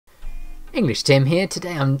EnglishTim here.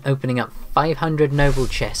 Today I'm opening up 500 noble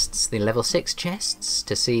chests, the level 6 chests,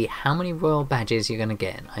 to see how many royal badges you're going to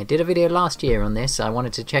get. I did a video last year on this. I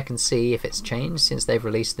wanted to check and see if it's changed since they've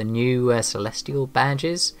released the new celestial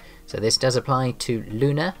badges. So this does apply to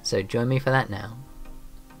Lunar, so join me for that now.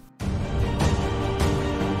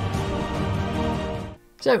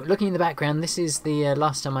 So, looking in the background, this is the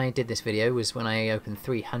last time I did this video was when I opened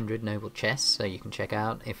 300 noble chests, so you can check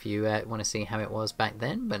out if you want to see how it was back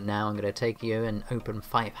then. But now I'm going to take you and open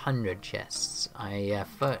 500 chests. I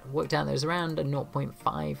worked out there was around a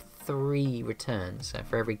 0.53 return, so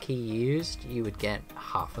for every key you used you would get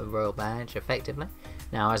half a royal badge effectively.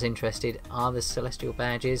 Now I was interested, are the celestial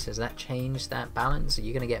badges, has that changed that balance? Are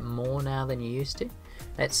you going to get more now than you used to?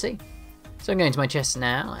 Let's see. So I'm going to my chest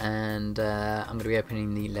now, and I'm going to be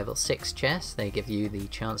opening the level 6 chest. They give you the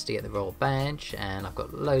chance to get the royal badge, and I've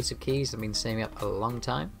got loads of keys. I've been saving up a long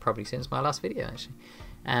time, probably since my last video actually.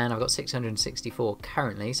 And I've got 664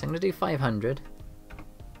 currently, so I'm going to do 500.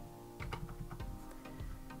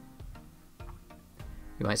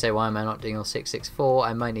 You might say, why am I not doing all 664?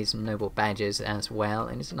 I might need some noble badges as well,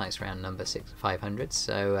 and it's a nice round number, 500,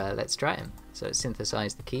 so let's try them. So let's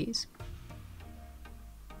synthesize the keys.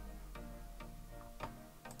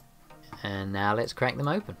 And now let's crack them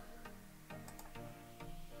open.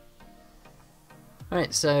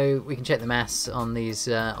 Alright, so we can check the maths on these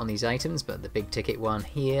items, but the big ticket one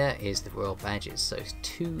here is the royal badges. So it's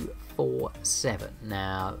 247.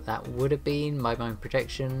 Now that would have been, by my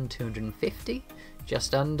projection, 250.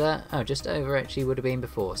 Just under, just over actually would have been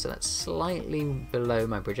before. So that's slightly below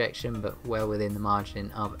my projection, but well within the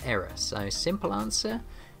margin of error. So simple answer,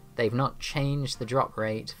 they've not changed the drop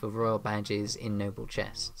rate for royal badges in noble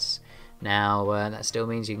chests. Now that still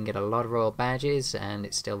means you can get a lot of royal badges, and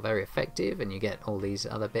it's still very effective, and you get all these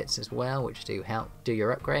other bits as well which do help do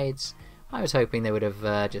your upgrades. I was hoping they would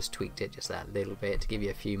have just tweaked it just that little bit to give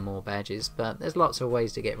you a few more badges, but there's lots of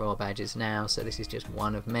ways to get royal badges now, so this is just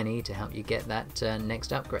one of many to help you get that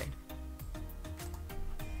next upgrade.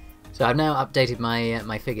 So I've now updated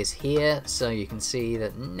my figures here, so you can see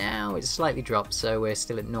that now it's slightly dropped, so we're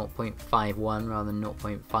still at 0.51 rather than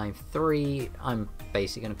 0.53. I'm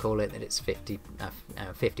basically going to call it that it's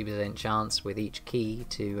 50% chance with each key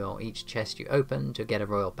or each chest you open to get a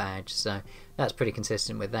royal badge, so that's pretty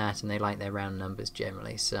consistent with that, and they like their round numbers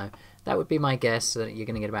generally, so that would be my guess, that you're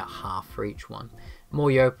going to get about half for each one. The more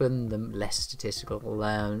you open, the less statistical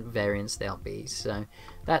variance there'll be, so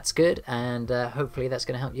that's good, and hopefully that's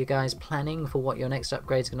going to help you guys planning for what your next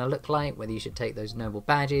upgrade is going to look like, whether you should take those noble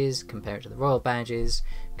badges, compare it to the royal badges,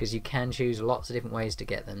 because you can choose lots of different ways to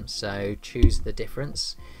get them, so choose the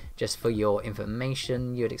difference. Just for your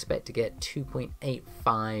information, you'd expect to get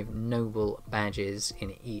 2.85 noble badges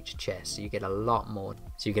in each chest, so you get a lot more.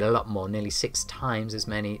 Nearly 6 times as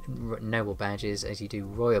many noble badges as you do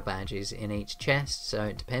royal badges in each chest, so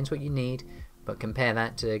it depends what you need, but compare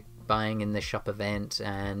that to buying in the shop event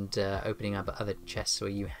and opening up other chests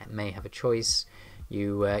where you may have a choice.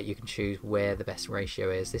 You can choose where the best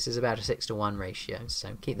ratio is. This is about a 6-to-1 ratio,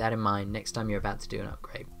 so keep that in mind next time you're about to do an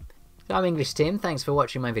upgrade. So I'm EnglishTim, thanks for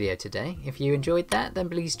watching my video today. If you enjoyed that, then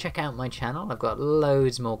please check out my channel. I've got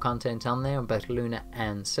loads more content on there on both Lunar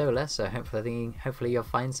and Solar, so hopefully you'll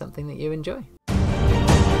find something that you enjoy.